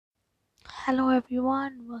Hello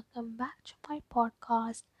everyone, welcome back to my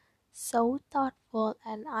podcast. So thoughtful,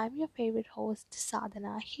 and I'm your favorite host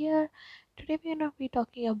Sadhana here. Today we're going to be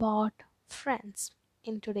talking about friends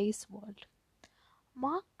in today's world.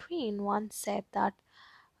 Mark Twain once said that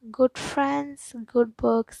good friends, good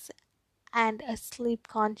books, and a sleep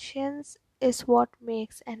conscience is what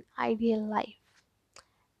makes an ideal life.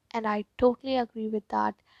 And I totally agree with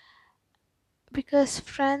that because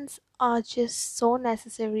friends are just so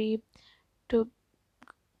necessary to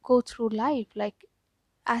go through life. Like,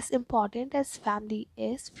 as important as family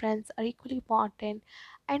is, friends are equally important.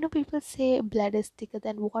 I know people say blood is thicker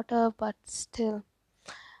than water, but still,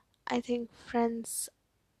 I think friends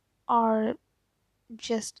are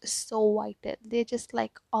just so vital. They're just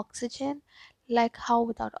like oxygen. Like how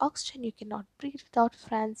without oxygen you cannot breathe, without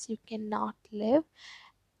friends you cannot live.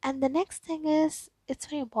 And the next thing is, it's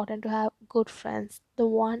very important to have good friends, the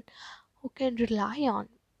one who can rely on.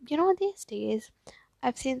 These days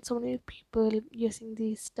I've seen so many people using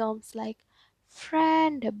these terms like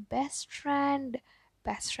friend, best friend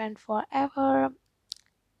forever,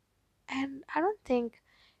 and I don't think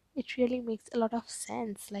it really makes a lot of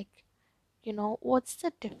sense. Like, what's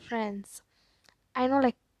the difference? I know,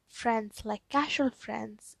 like, friends, like casual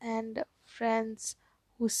friends, and friends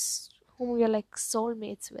whom you're like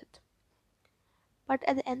soulmates with. But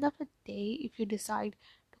at the end of the day, if you decide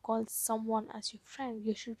to call someone as your friend,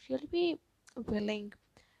 you should really be willing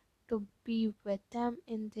to be with them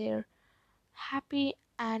in their happy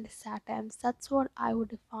and sad times. That's what I would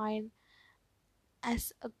define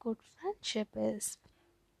as a good friendship is.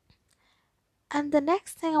 And the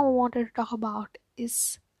next thing I wanted to talk about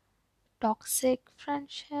is toxic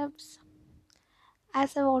friendships.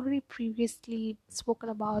 As I've already previously spoken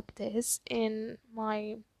about this in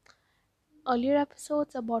my earlier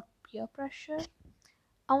episodes about peer pressure,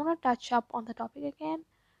 I want to touch up on the topic again.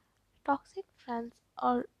 Toxic friends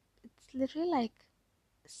are, it's literally like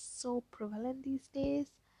so prevalent these days.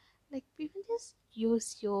 Like, people just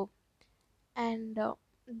use you, and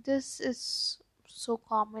this is so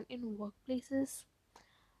common in workplaces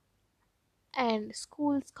and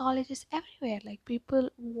schools, colleges, everywhere. Like, people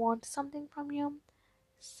want something from you,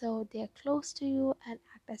 so they are close to you and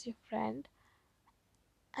act as your friend,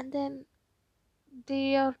 and then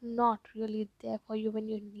they are not really there for you when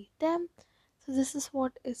you need them. So this is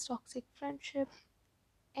what is toxic friendship.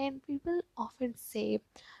 And people often say,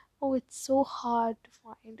 oh, it's so hard to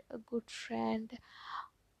find a good friend.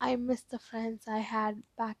 I miss the friends I had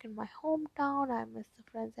back in my hometown. I miss the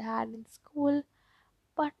friends I had in school.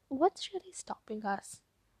 But what's really stopping us?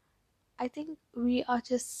 I think we are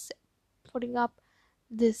just putting up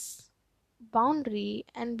this boundary,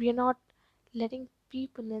 and we are not letting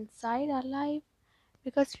people inside our life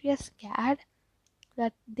because we are scared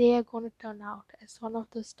that they are going to turn out as one of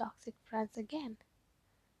those toxic friends again.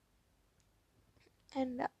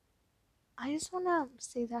 And I just want to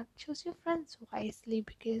say that choose your friends wisely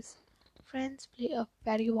because friends play a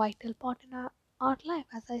very vital part in our life,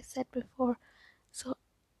 as I said before. So,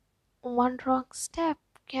 one wrong step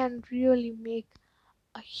can really make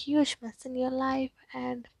a huge mess in your life.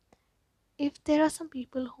 And if there are some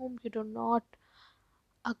people whom you do not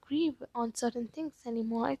agree on certain things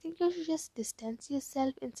anymore, I think you should just distance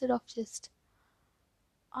yourself instead of just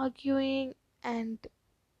arguing and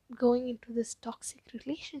going into this toxic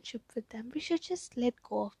relationship with them. We should just let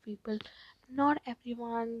go of people. Not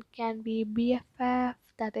everyone can be BFF,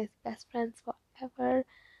 that is best friends forever.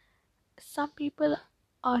 Some people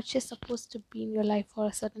are just supposed to be in your life for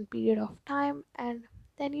a certain period of time, and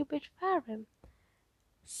then you bid farewell.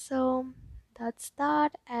 So that's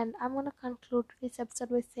that, and I'm gonna conclude this episode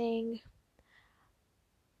by saying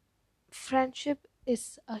friendship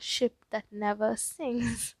is a ship that never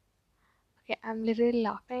sinks. Okay, I'm literally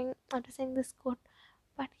laughing after saying this quote,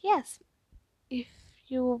 but yes, if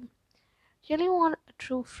you really want a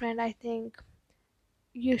true friend, I think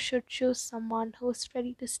you should choose someone who's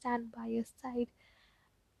ready to stand by your side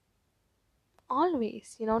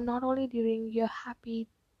always, not only during your happy,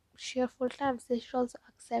 cheerful times. They should also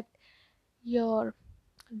accept your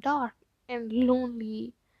dark and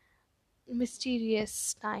lonely,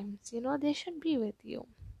 mysterious times. They should be with you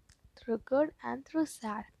through good and through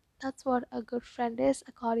sad. That's what a good friend is,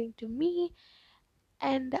 according to me.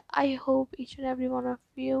 And I hope each and every one of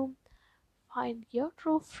you find your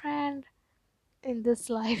true friend in this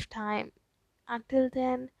lifetime. Until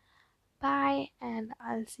then, bye, and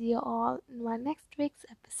I'll see you all in my next week's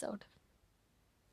episode.